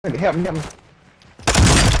Help me, help me.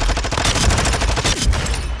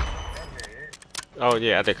 Oh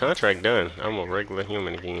yeah, the contract done. I'm a regular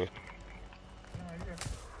human again.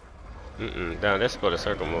 Now let's go to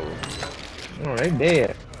circle move. Oh, they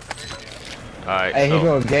dead. Alright, Hey, here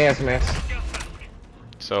goes gas mask.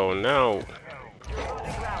 so now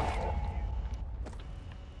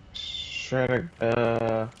Shredder,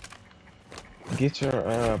 get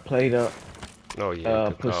your plate up. oh yeah,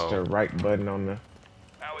 good Push call. the right button on the.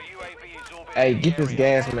 Hey, get this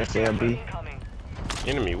gas mask, LB.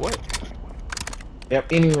 Enemy what?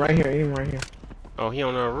 Yep, enemy right here, enemy right here. Oh, he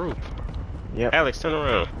on our roof. Yep. Alex, turn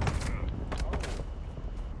around.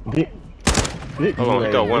 Get Hold on,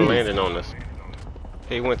 he got one landing on us.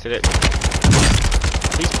 He went to that.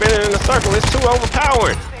 He's spinning in a circle. It's too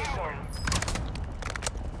overpowering.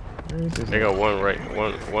 They got one right,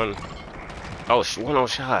 one. Oh, one on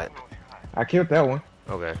shot. I killed that one.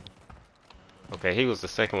 Okay. Okay, he was the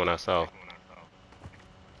second one I saw.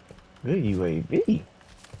 Good UAV.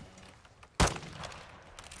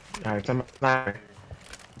 Alright, somebody.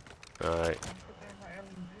 Alright.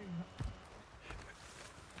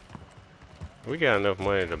 We got enough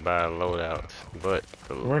money to buy loadouts, but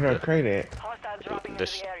Where the crate at?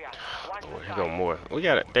 Oh, here go more. We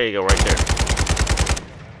got it. There you go, right there.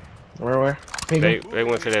 Where? They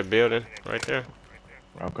went to that building right there.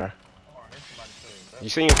 Okay. You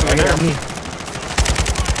see him coming Right down? here, me.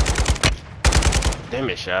 Damn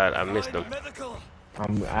it, shot. I missed him.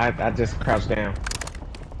 I just crouched down.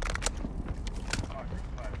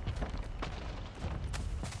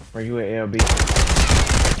 Where you at, LB?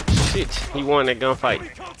 Shit, he won that gunfight.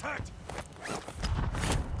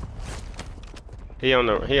 He on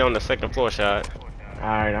the second floor, shot.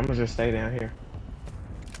 Alright, I'm gonna just stay down here.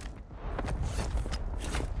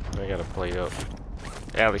 I gotta play up.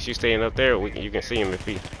 Alex, you staying up there? You can see him if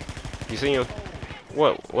he. You see him?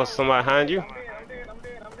 What? What's somebody behind you?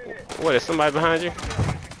 What is somebody behind you?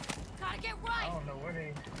 Gotta get right.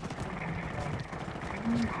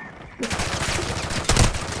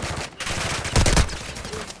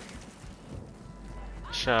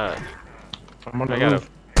 Shot. I'm on the I gotta. roof.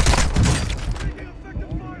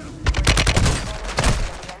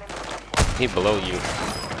 He below you.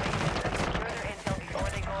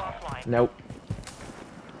 Nope.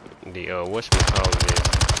 The whatchamacallit is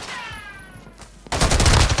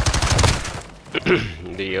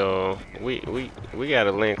the we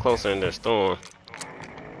gotta land closer in the storm.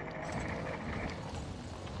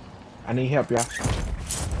 I need help, y'all.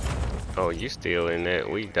 Oh, you still in that?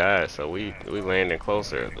 We died, so we landing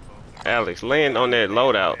closer. Alex, land on that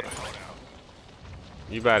loadout.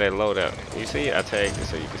 You buy that loadout. You see it? I tagged it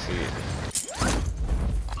so you can see it.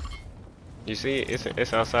 You see it?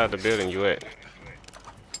 It's outside the building you at.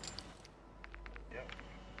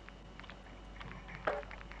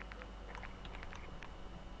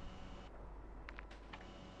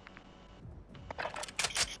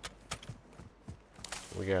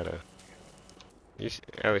 We gotta.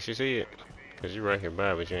 Alex, you see it? Cause you right here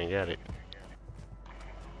by, but you ain't got it.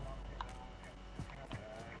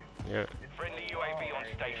 Yeah. Friendly UAV on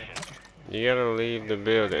station. You gotta leave the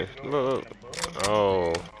building. Look.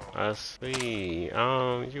 Oh, I see.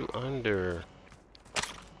 You under.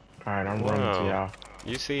 Alright, I'm running to y'all.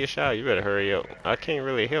 You see a shot? You better hurry up. I can't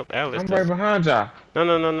really help Alex. I'm right behind y'all.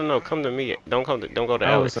 No. Come to me. Don't go to Oh,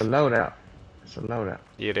 Alex. it's a loadout. It's a loadout.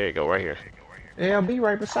 Yeah, there you go, right here. LB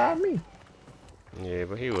right beside me. Yeah,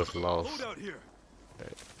 but he was lost.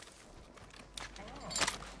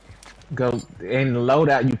 Go in the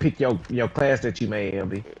loadout. You pick your class that you made,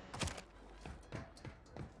 LB.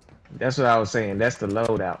 That's what I was saying. That's the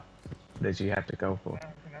loadout that you have to go for.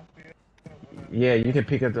 Yeah, you can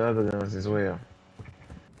pick up the other guns as well.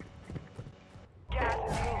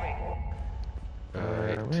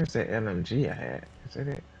 Alright. Where's that LMG I had? Is that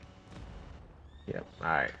it? Yep.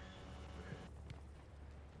 Alright.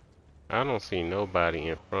 I don't see nobody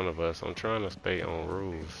in front of us. I'm trying to stay on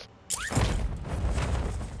roofs.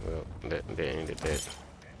 Well, that ended that.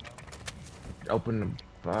 Open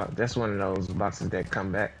the box. That's one of those boxes that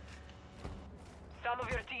come back. Some of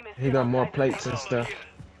your team is He got more plates and stuff.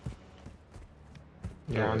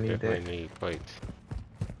 Yeah, I need that. definitely need plates.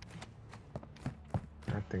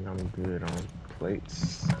 I think I'm good on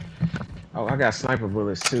plates. Oh, I got sniper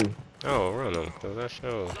bullets too. Oh, run them, cause I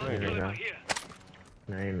show. There you go.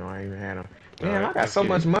 I ain't know I even had them. All Man, right, I got so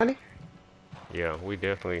much money. Yeah, we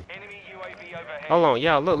definitely. enemy UAV overhead. Hold on,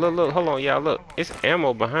 y'all. Look. Hold on, y'all. Look. It's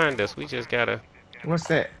ammo behind us. We just gotta. What's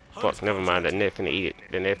that? Fuck. Never mind. The net finna eat it.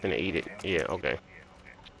 The net finna eat it. Yeah. Okay.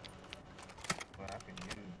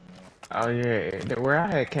 Oh yeah, where I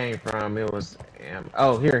had came from, it was.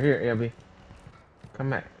 Oh, here, LB. come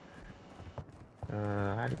back.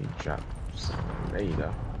 How do you drop something? There you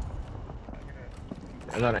go.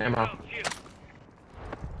 I got an ammo.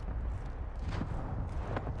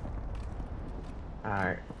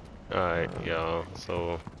 Alright. Alright, y'all.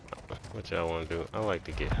 So, what y'all want to do? I like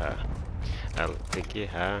to get high. I like to get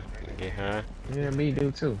high. Get high. Yeah, me do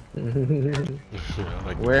too. I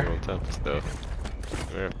like to Where? get on top of stuff.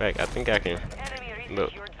 Matter of fact, I think I can. Enemy Look.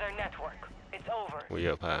 resecured their network. It's over. We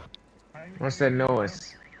up high. What's that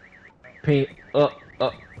noise? Ping up.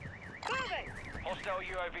 Hostile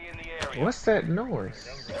UAV in the area. What's that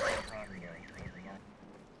noise?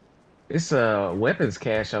 It's a weapons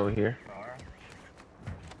cache over here.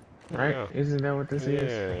 Right? Yeah. Isn't that what this is?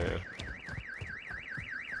 Yeah.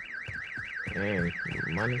 And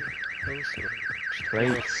money, Listen.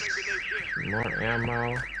 plates, more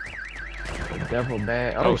ammo, a duffel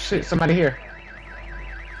bag. Oh, Oh shit, somebody here.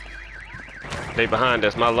 They behind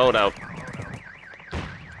us. My loadout.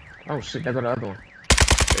 Oh shit, there go the other one.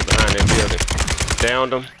 They behind that building.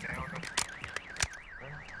 Downed them.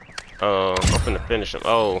 I'm finna finish them.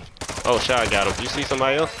 Oh, shot got him. You see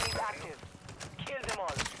somebody else? Active. Kill them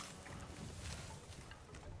all.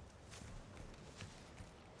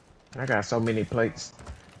 I got so many plates.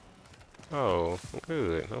 Oh,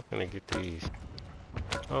 good. I'm gonna get these.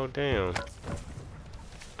 Oh, damn.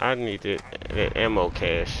 I need that ammo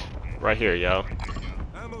cache. Right here, y'all.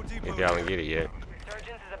 If y'all didn't get it yet.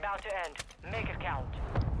 Surgeons is about to end. Make it count.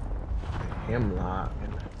 Hemlock.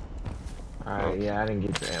 Alright, Okay. yeah, I didn't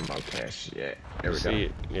get the ammo cache yet. There we See go.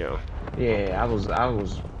 it? Yeah. Yeah, I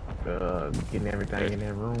was getting everything in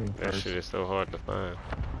that room That first. shit is so hard to find.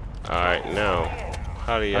 Alright, now,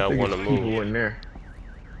 how do I y'all think want to it's people move? in there.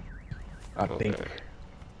 I think. Okay.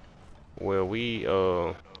 Well,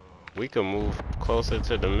 we can move closer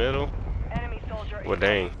to the middle. Enemy soldier. Well,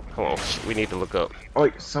 dang. Hold on. We need to look up. Oh,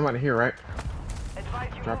 wait, somebody here, right?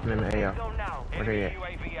 Advise you Dropping move in to the AR. zone now. Where they at?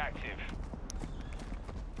 UAV active.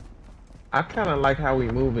 I kind of like how we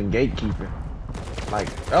move in gatekeeping. Like,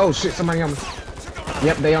 oh shit, somebody on me.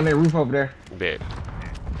 Yep, they on that roof over there. Bet.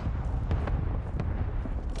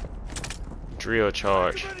 Drill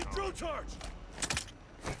charge.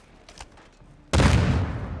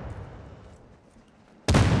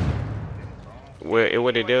 Well,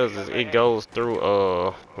 what it does is it goes through,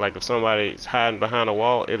 like if somebody's hiding behind a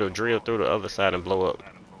wall, it'll drill through the other side and blow up.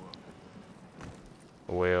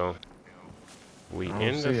 Well, we I don't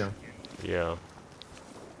in see this. 'em. Yeah.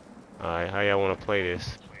 Alright, how y'all want to play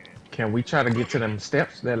this? Can we try to get to them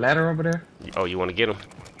steps, that ladder over there? Oh, you want to get them?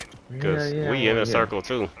 Because Yeah, we I in wanna a get 'em. circle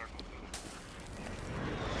too.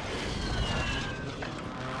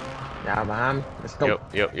 Y'all behind me? Let's go.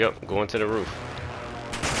 Yep. Going to the roof.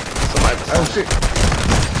 Somebody. Oh shit.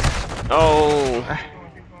 Oh!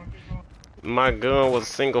 My gun was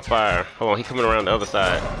single fire. Hold on, he coming around the other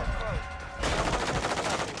side.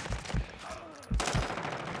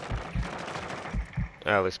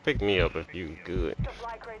 Alex, pick me up if you good.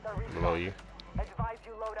 Supply crates are Below you. Advise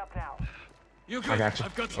you load up now. I got you.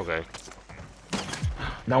 Okay.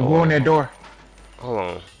 Don't go in that door. Hold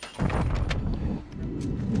on.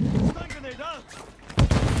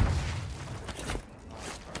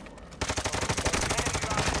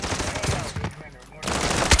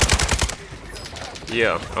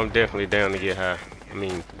 Yeah, I'm definitely down to get high. I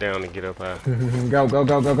mean, down to get up high.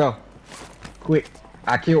 Go. Quick.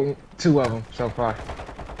 I killed 2 of them so far.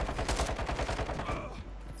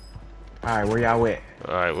 Alright, where y'all at?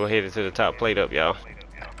 Alright, we'll head it to the top plate up, y'all.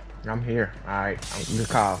 I'm here. Alright, good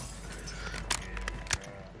call.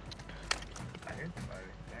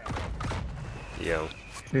 Yeah.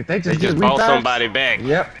 Did they They just just get bought revived? somebody back.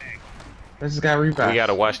 Yep. They just got revived. We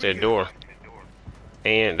gotta watch that door.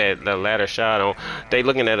 And that the ladder shot on. They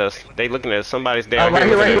looking at us. They looking at somebody's Oh, down right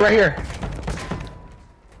here. here, looking right here, at right us. here.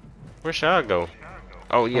 Where should I go?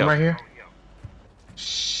 Oh I'm yeah. right here.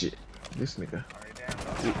 Shit. This nigga.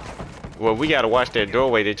 Well, we gotta watch that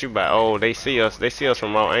doorway that you by. Oh, they see us. They see us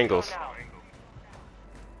from all angles.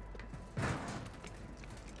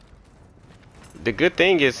 The good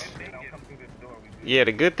thing is, yeah,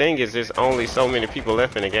 the good thing is there's only so many people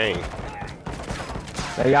left in the game.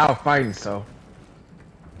 They all fighting, so.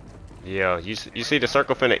 Yeah, you see the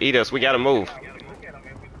circle finna eat us. We gotta move.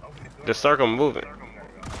 The circle moving.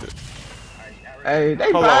 Hey,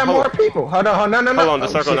 they Hold buying on, more people. Hold on, no. Hold on, the Oh,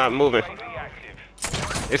 circle shit. not moving.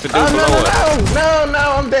 It's a dude Oh, below us.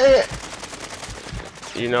 no, I'm dead.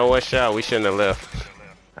 You know what, Shot? We shouldn't have left.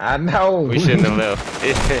 I know. We shouldn't have left.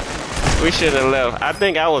 We shouldn't have left. I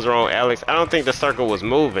think I was wrong, Alex. I don't think the circle was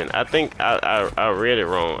moving. I think I read it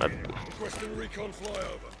wrong.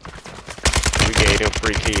 We gave him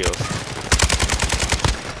 3 kills.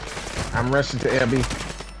 I'm rushing to LB.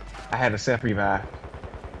 I had a self revive.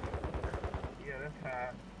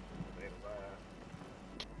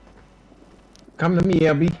 Come to me,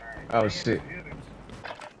 LB. Oh shit.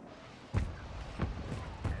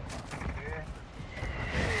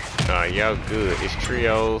 Alright, y'all good. It's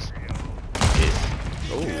trios.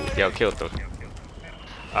 It's ooh, y'all killed them.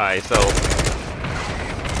 Alright, so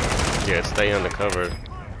yeah, stay undercover.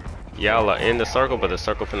 Y'all are in the circle, but the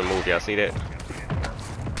circle finna move. Y'all see that?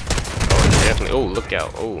 Oh, definitely. Oh, look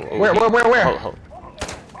out. Oh, Where? Oh.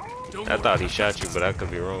 I thought he shot you, but I could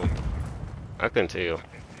be wrong. I couldn't tell.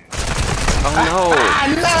 Oh no!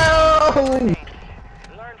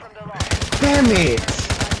 Learn from the loss. Damn it!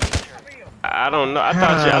 I don't know. I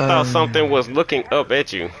thought something was looking up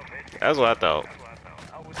at you. That's what I thought.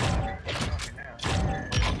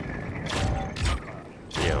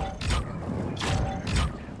 Yeah.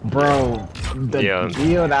 Bro, the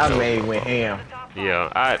build I made went ham.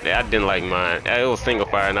 Yeah, I didn't like mine. It was single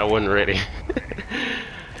fire and I wasn't ready.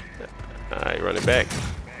 Alright, run it back.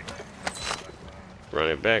 Run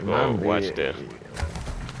it back or watch that.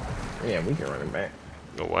 Yeah, we can run it back.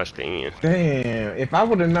 Or watch the end. Damn, if I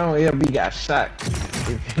would have known LB got shot,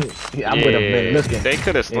 I would have been looking. They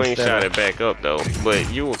could have slingshot it back up though, but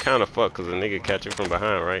you were kind of fucked because the nigga catch you from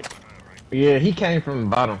behind, right? Yeah, he came from the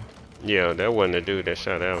bottom. Yeah, that wasn't the dude that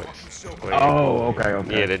shot Alex. Oh, okay.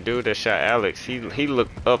 Yeah, the dude that shot Alex, he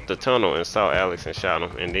looked up the tunnel and saw Alex and shot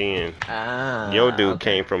him, and then your dude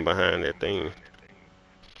came from behind that thing.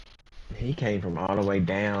 He came from all the way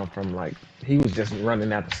down from like he was just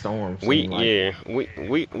running out the storm. We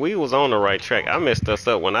was on the right track. I messed us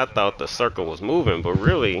up when I thought the circle was moving, but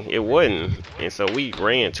really it wasn't, and so we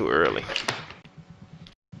ran too early.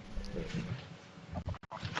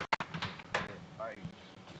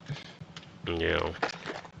 Yeah.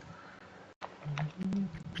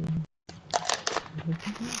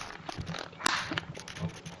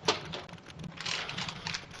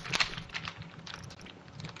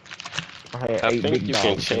 I think you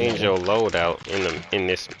can change your loadout in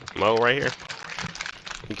this mode right here.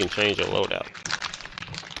 You can change your loadout.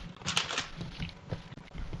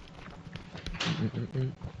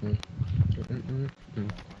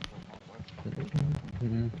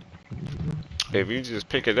 If you just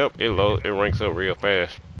pick it up, it ranks up real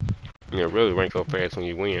fast. It really ranks up fast when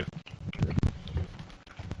you win.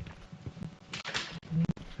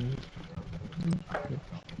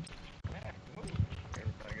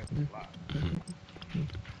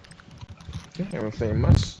 I haven't seen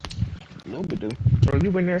much. Nobody do. Oh,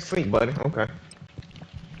 you in there asleep, buddy? Okay.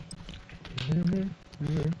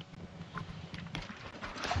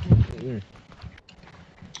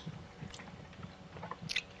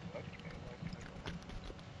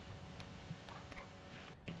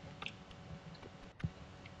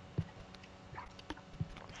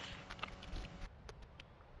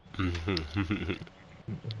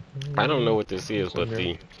 I don't know what this is, but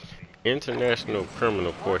the International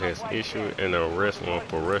Criminal Court has issued an arrest warrant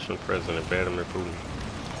for Russian President Vladimir Putin.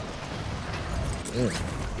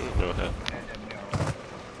 No help.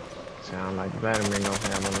 Sound like Vladimir gonna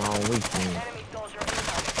have a long weekend.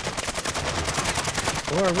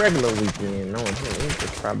 Or a regular weekend. No, he's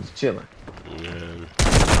just probably chilling.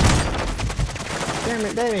 Damn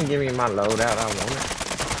it, they didn't give me my loadout. I want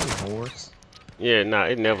it. Horse. Yeah, nah,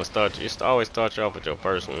 it never starts. It always starts you off with your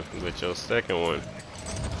first one, but your second one,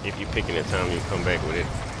 if you pick in the time, you come back with it.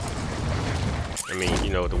 I mean, you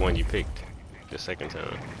know, the one you picked the second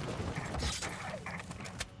time.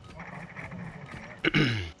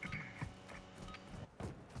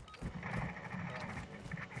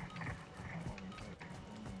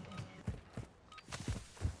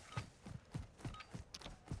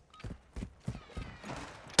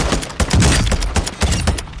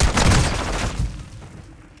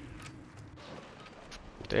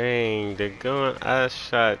 Dang, the gun I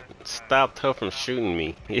shot stopped her from shooting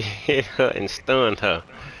me. It hit her and stunned her.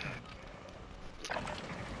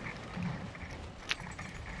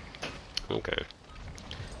 Okay.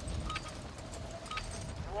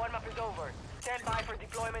 Warm-up is over. Stand by for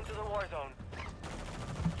deployment to the war zone.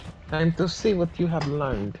 Time to see what you have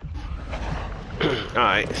learned.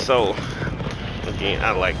 Alright, so again,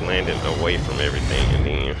 I like landing away from everything and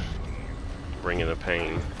then bringing the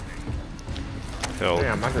pain. So,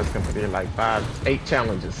 damn, I just completed like 8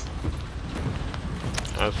 challenges.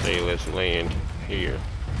 I'll say let's land here.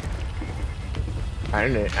 I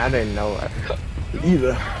didn't know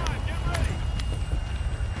either. 1,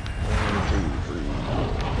 2, 3, 4,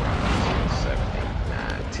 5, 6,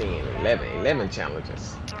 7, 8, 9, 10, 11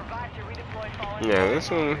 challenges. Yeah,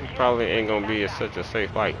 this one probably ain't gonna be such a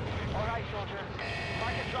safe fight.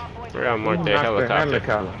 Where I marked that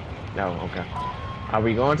helicopter. No, okay. Are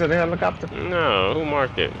we going to the helicopter? No, who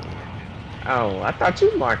marked it? Oh, I thought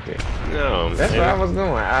you marked it. No. That's where I was going.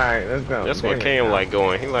 All right, let's go. That's where Damn it. Cam like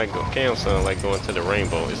going. He like Cam's son like going to the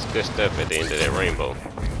rainbow. It's good stuff at the end of that rainbow.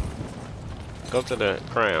 Go to the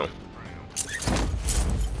crown.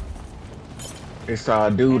 It's a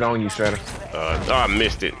dude on you, Shredder. Oh, I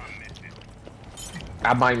missed it.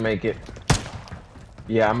 I might make it.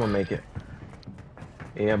 Yeah, I'm gonna make it.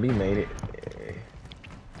 Yeah, we made it.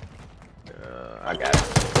 I got it.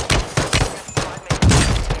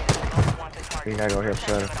 We gotta go help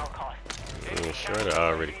Shredder. Yeah, Shredder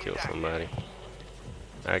already killed somebody.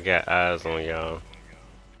 I got eyes on y'all.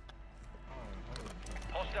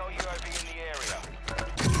 Hostile UAV in the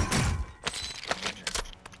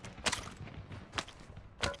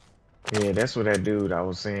area. Yeah, that's what that dude I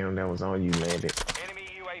was saying that was on you made it. Enemy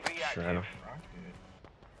UAV active. Shredder.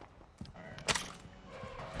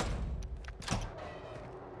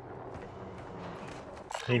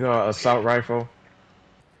 He got an assault rifle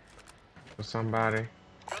for somebody.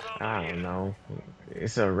 I don't know.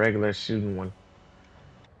 It's a regular shooting one.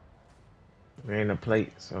 There ain't no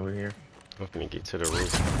plates over here. I'm gonna get to the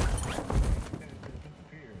roof.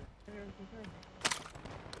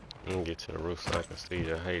 I'm gonna get to the roof so I can see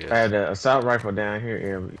the haters. I had the assault rifle down here,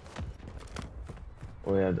 Eric.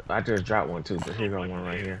 Well, I just dropped one too, but here go one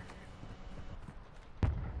right here.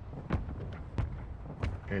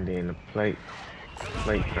 And then the plate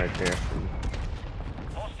right there.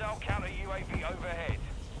 Hostile counter UAV overhead.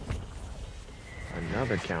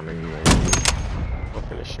 Another counter UAV. I'm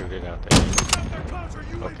gonna shoot it out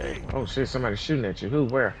there. Okay. Oh shit, somebody's shooting at you. Who?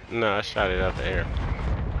 Where? No, I shot it out the air.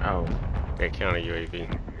 Oh. That counter UAV.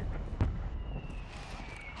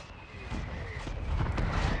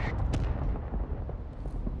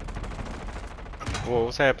 Whoa,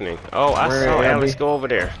 what's happening? Oh, I Where, saw Abby? Alex go over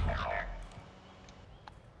there.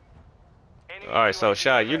 Alright, so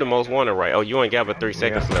Shy, you the most wanted, right? Oh, you ain't got but 3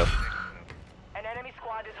 seconds left. An enemy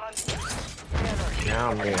squad is hunting.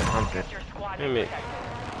 Now I'm being hunted. Your squad Damn it.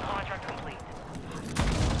 contract complete.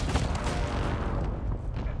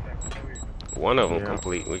 One of them Yeah.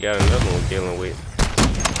 complete. We got another one dealing with.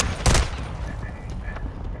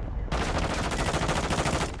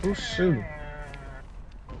 Who's shooting?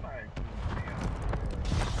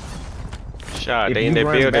 Shy, If they in you that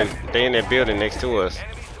run building. back- They in that building next to us.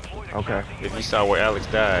 Okay. If you saw where Alex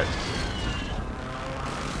died.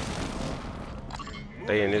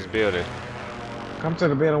 They in this building. Come to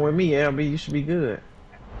the building with me, LB. You should be good.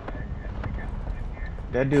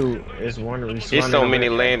 That dude is one of There's so many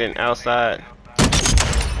landing outside.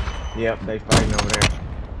 Yep, they fighting over there.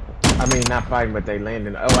 I mean, not fighting, but they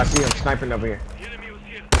landing. Oh, I see him sniping over here.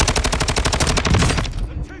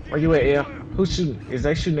 Where you at, L? Who's shooting? Is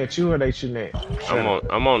they shooting at you or they shooting at?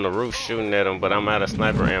 I'm on the roof shooting at them, but I'm out of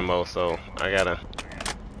sniper ammo, so I gotta.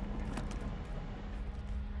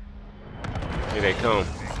 Here they come.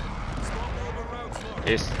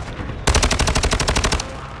 It's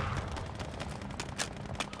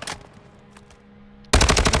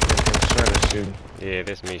Shredder shooting. yeah,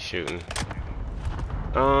 that's me shooting.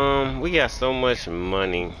 We got so much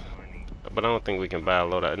money, but I don't think we can buy a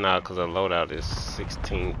loadout. Nah, cause a loadout is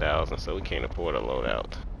 16,000, so we can't afford a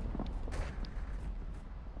loadout.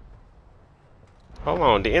 Hold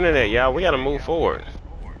on, the internet, y'all. We gotta move forward.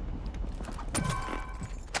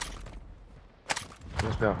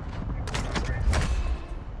 Let's go.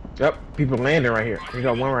 Yep, people landing right here. We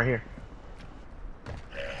got one right here.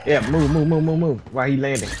 Yeah, move. While he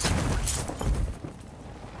landing.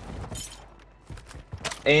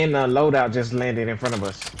 And loadout just landed in front of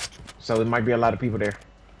us. So it might be a lot of people there.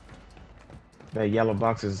 That yellow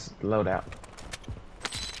box is loadout.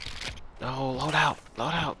 Oh,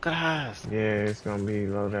 loadout, good eyes. Yeah, it's gonna be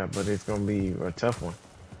loadout, but it's gonna be a tough one.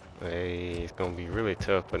 Hey, it's gonna be really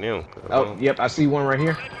tough for them. Oh, yep, I see one right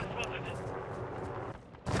here.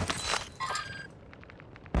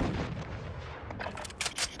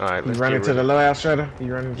 All right, You let's running get to rid the of- loadout, Shredder?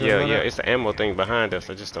 You running to Yeah, the yeah, loadout? it's the ammo thing behind us.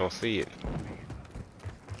 I just don't see it.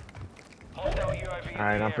 Hostile UAV in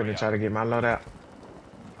Alright, the I'm finna area. try to get my loadout.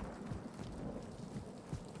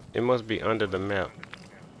 It must be under the map.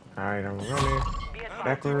 Alright, I'm running. Be advised,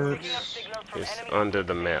 Backwards. picking up signals from It's enemy under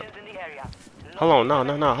the map. positions in the area. Hold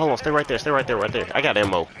on, no, hold on. Stay right there, right there. I got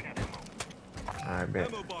ammo. Alright,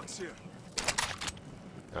 bet. All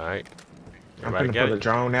right. I'm Everybody finna got put the it?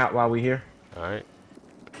 drone out while we here. All right.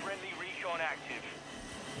 Friendly recon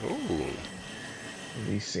active. Ooh.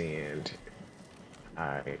 Descend.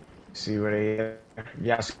 Alright. See where they at?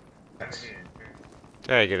 Yes.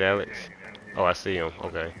 Tag it, Alex. Oh, I see him.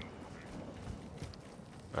 Okay.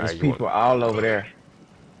 All There's right, people all over there.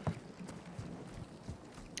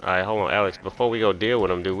 Alright, hold on, Alex. Before we go deal with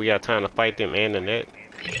them, dude, we got time to fight them and the net?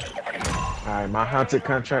 Alright, my hunted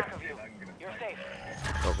contract. You're safe.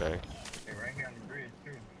 Okay.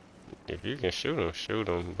 If you can shoot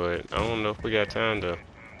them, but I don't know if we got time to...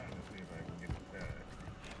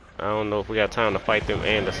 I don't know if we got time to fight them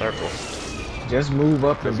and the circle. Just move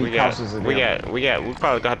up and Cause be cautious of them. we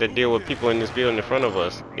probably got to deal with people in this building in front of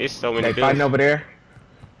us. It's so many They buildings. fighting over there.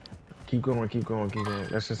 Keep going, keep going, keep going.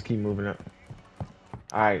 Let's just keep moving up.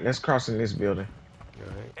 Alright, let's cross in this building.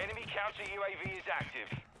 Alright. Enemy counter UAV is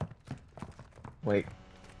active. Wait,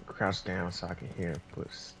 crouch down so I can hear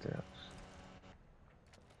footsteps.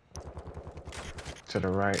 To the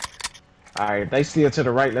right. Alright, they still to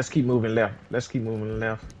the right. Let's keep moving left. Let's keep moving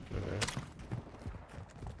left.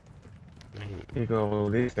 Here go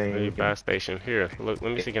this thing. Maybe buy station. Here, look,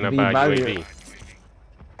 let me see, can I Be buy by UAV?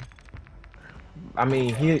 I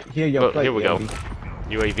mean, here your Look, plate. here we go. LB.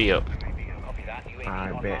 UAV up. Copy that. UAV I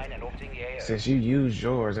online bet. and orbiting the AO. Since you used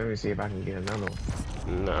yours, let me see if I can get another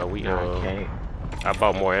one. Nah, we Nah, I can't. I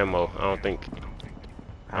bought more ammo. I don't think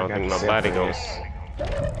I think got my body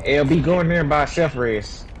self-res. LB, go in there and buy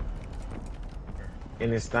self-res.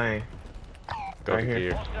 In this thing. go Right to here.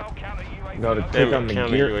 gear. Hostile counter UAV. Go to pick Damn up it, the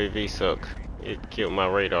counter gear. UAV suck. It killed my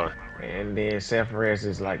radar. And then self-res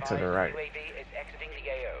is like to the right. UAV is exiting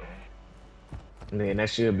the AO. And then that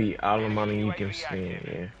should be all the money you can spend,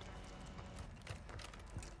 yeah.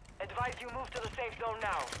 Advise you move to the safe zone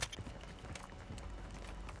now.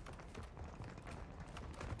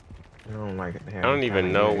 I don't like it. I don't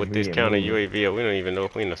even know what this counter UAV is. We don't even know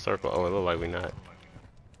if we in a circle. Oh, it look like we not.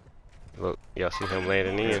 Look, y'all see him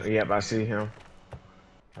landing in? Yep, I see him.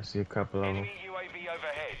 I see a couple of them. Enemy UAV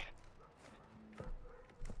overhead.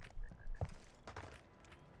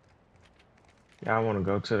 Y'all want to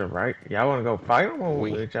go to the right? Y'all want to go fight them or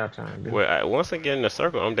We- what y'all trying to do? Well, once I get in the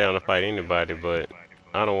circle, I'm down to fight anybody, but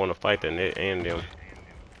I don't want to fight the net and them.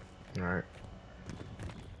 Alright.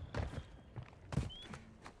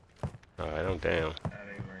 Alright, I'm down.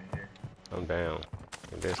 I'm down.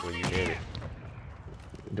 And that's where you get it.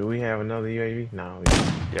 Do we have another UAV? No.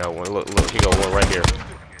 Yeah, one. Look, he got one right here.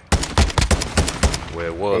 Well,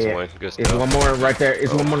 it was Yeah, one. Good It's stuff. one more right there.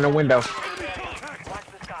 It's one more in the window. Watch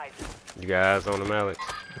the skies. You got eyes on him, Alex?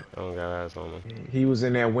 I don't got eyes on him. He was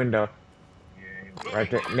in that window. Right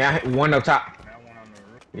there. Now, one up top.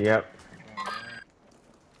 Yep.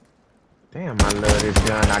 Damn, I love this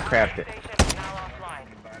gun. I crafted. Station is now offline.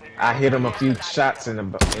 I hit him a few shots in the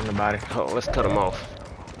body. Oh, let's cut him off.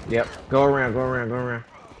 Yep. Go around, go around, go around.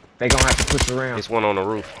 They gonna have to push around. There's one on the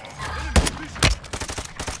roof.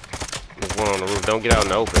 There's one on the roof. Don't get out in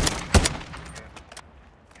the open.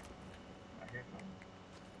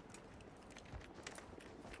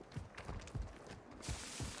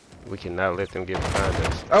 We cannot let them get behind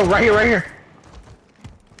us. Oh, right here, right here.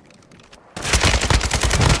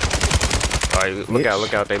 Alright,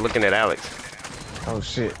 look out. They looking at Alex. Oh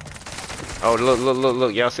shit. Oh,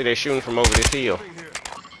 look. Y'all see they shooting from over this hill.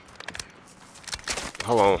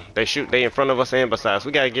 Hold on. They in front of us and beside us.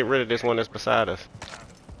 We gotta get rid of this one that's beside us.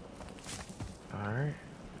 Alright.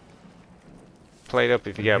 Plate up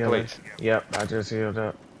if you got Healing. plates. Yep, I just healed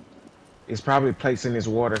up. It's probably plates in this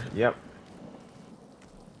water. Yep.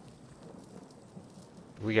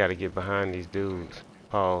 We gotta get behind these dudes.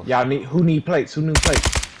 Pause. Y'all need who need plates? Who need plates?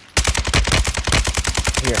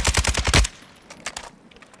 Here.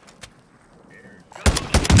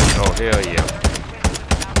 Oh, hell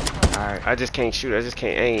yeah. Alright. I just can't shoot. I just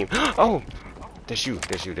can't aim. Oh! That's you.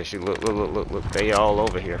 Look. They all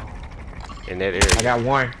over here. In that I area. got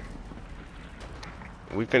one.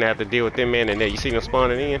 We finna have to deal with them man in there. You see them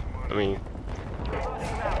spawning in?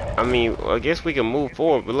 I mean, I guess we can move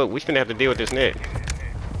forward, but look, we finna have to deal with this net.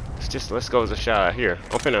 Let's go as a shot here.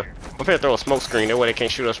 I'm finna throw a smoke screen. That way they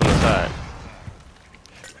can't shoot us from the side.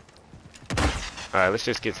 Alright, let's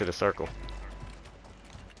just get to the circle.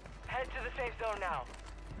 Head to the safe zone now.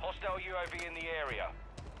 Hostile UAV in the area.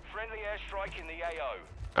 Friendly airstrike in the AO.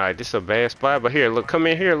 Alright, this is a bad spot, but here, look, come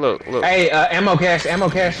in here, look. Hey, ammo cache, ammo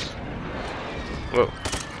cache. Look.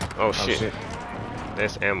 Oh Oh shit. shit.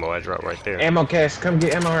 That's ammo I dropped right there. Ammo cache, come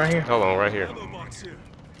get ammo right here. Hold on, right here.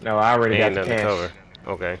 No, I already Ain't got the nothing to cache.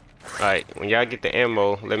 cover. Okay. Alright, when y'all get the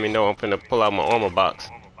ammo, let me know. I'm finna pull out my armor box.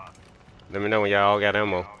 Let me know when y'all all got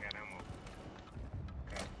ammo.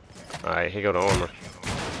 Alright, here go the armor.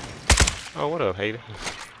 Oh, what up, hater?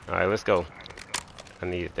 Alright, let's go. I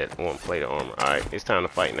needed that one plate of armor. Alright, it's time to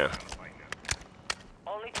fight now.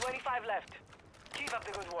 Only 25 left. Keep up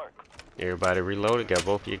the good work. Everybody reloaded. Got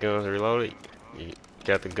both of your guns reloaded. You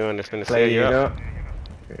got the gun that's finna sell Play you it up. up.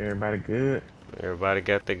 Everybody good. Everybody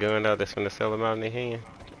got the gun out that's finna sell them out in their hand.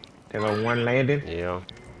 They got one landing. Yeah.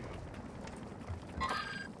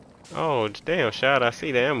 Oh, damn, shot. I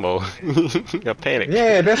see the ammo. I panicked.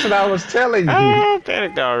 Yeah, that's what I was telling you. Ah, I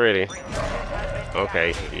panicked already.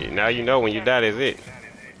 Okay, now you know when you die, is it?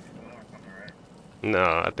 No,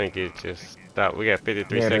 I think it just stopped. We got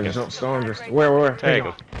 53 Yeah, seconds. there's storm just where? Tag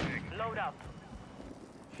him. Load up.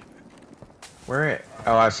 Where at?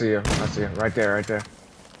 Oh, I see him. I see him. Right there, right there.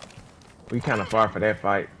 We kind of far for that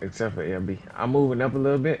fight, except for LB. I'm moving up a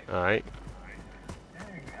little bit. All right.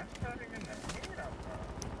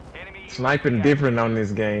 Enemy Sniping different on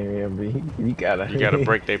this game, LB. You gotta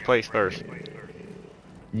break their place first.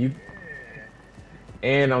 you.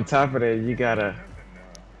 And on top of that, you gotta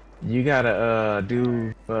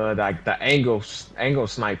do like the angle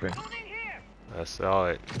sniping. I saw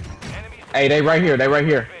it. Hey, they right here. They right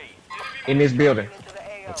here in this building. To the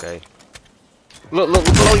AO. Okay. Look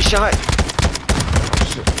below your shot.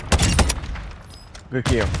 Good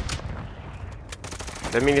kill.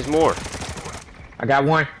 That means more. I got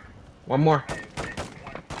one. One more.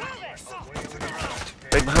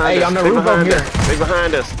 They behind Hey, us. on the They roof behind over us. They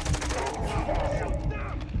behind us.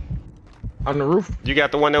 On the roof. You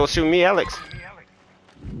got the one that was shooting me, Alex.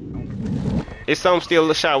 It's something still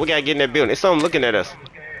a shot. We gotta get in that building. It's something looking at us.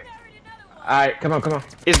 All right, come on, come on.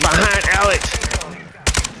 It's behind Alex.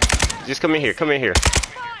 Just come in here. Come in here.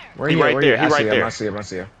 Where He you at? right Where there, you at? he I right see him. there. I see him. I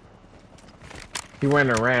see him. He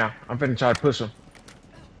running around. I'm finna try to push him.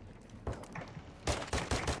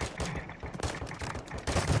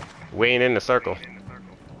 We ain't in the circle.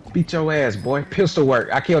 Beat your ass, boy. Pistol work.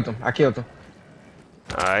 I killed him. I killed him.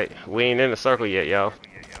 Alright, we ain't in the circle yet, y'all.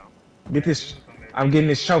 Get this. I'm getting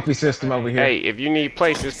this trophy system over here. Hey, if you need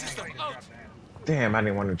places, Damn, I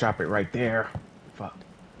didn't want to drop it right there. Fuck.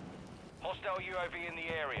 hostile UAV in the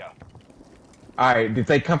area. All right, did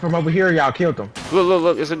they come from over here? Or y'all killed them.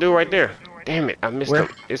 look, it's a dude right there. Damn it, I missed Where? him.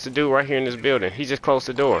 It's a dude right here in this building. He just closed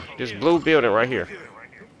the door. This blue building right here.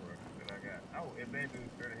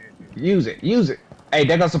 Use it. Use it. Hey,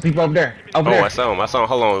 there goes some people over there. Over Oh, there. I saw him.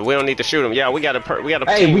 Hold on. We don't need to shoot him. Yeah, we got a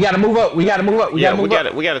Hey, team. we gotta move up. We gotta move up. We Yeah, gotta move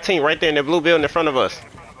up. we got a team right there in the blue building in front of us.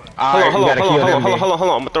 All Hold right, on, hold we on, gotta hold kill on, them. hold on, then. hold on,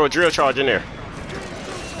 hold on. I'm gonna throw a drill charge in there.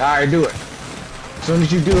 All right, do it. As soon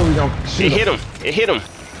as you do it, we gonna shoot It hit him. him. It hit him.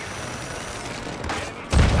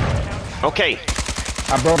 Okay.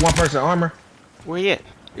 I broke one person's armor. Where he at?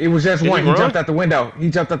 It was just Did one. he He run? jumped out the window. He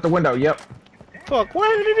jumped out the window. Yep. Fuck,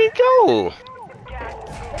 where did he go?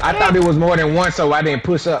 I thought it was more than one, so I didn't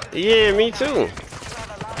push up. Yeah, me too. You have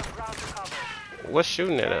a last round to cover. What's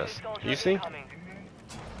shooting at us? You see?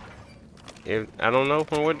 I don't know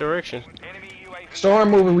from what direction. Enemy UAV.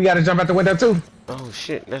 Storm moving. We gotta jump out the window too. Oh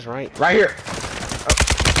shit, that's right. Right here.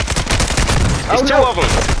 It's Oh, two no. of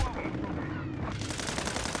them.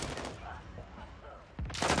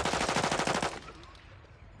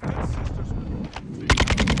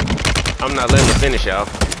 I'm not letting them finish, y'all.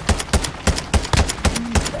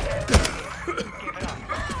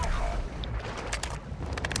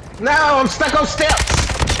 No, I'm stuck on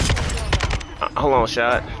steps. Hold on,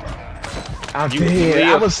 shot. I'm You dead.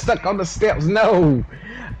 I live. was stuck on the steps. No.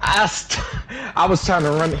 I was trying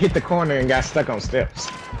to hit the corner and got stuck on steps.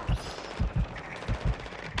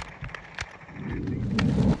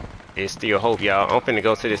 It's still hope, y'all. I'm finna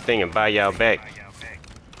go to this thing and buy y'all back.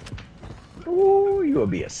 Ooh, you will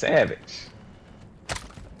be a savage.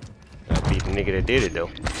 I beat the nigga that did it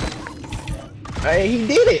though. Hey, he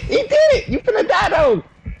did it. He did it. You finna die though.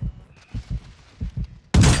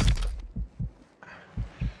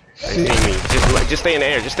 They see me. Just stay in the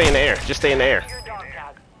air. Just stay in the air. Just stay in the air. Your dog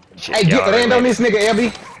tag. Shit, Hey, y'all get land on already this nigga,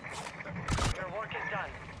 LB. Your work is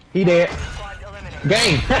done. He dead. Squad eliminated.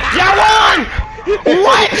 Game. Y'all won!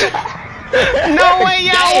 What? No way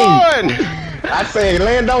y'all won! I say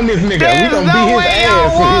land on this nigga. There's We gonna no beat way his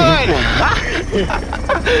y'all ass. won!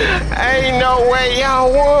 Ain't no way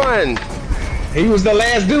y'all won! He was the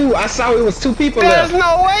last dude. I saw it was two people There's left.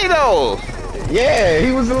 no way though! Yeah,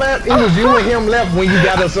 he was the last. It was you and him left when you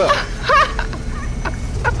got us up.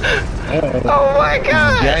 Oh my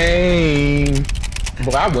god! Game.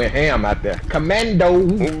 Boy, I went ham out there. Commando.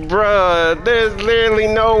 Bruh, there's literally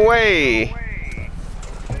no way.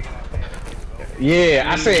 Yeah,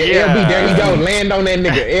 I said Yeah. LB, there you go. Land on that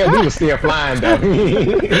nigga. LB was still flying though.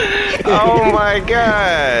 Oh my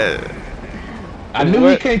god. I knew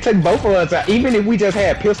What? he couldn't take both of us out. Even if we just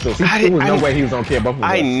had pistols, there was no way he was gonna kill both of us.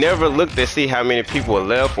 I never looked to see how many people were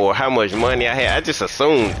left or how much money I had. I just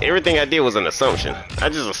assumed everything I did was an assumption. I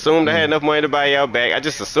just assumed I had enough money to buy y'all back. I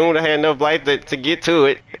just assumed I had enough life to get to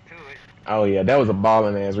it. Oh yeah, that was a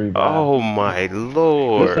balling ass revive. Oh my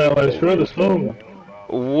lord.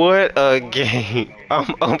 What a game.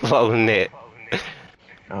 I'm uploading that.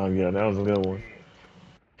 Oh yeah, that was a good one.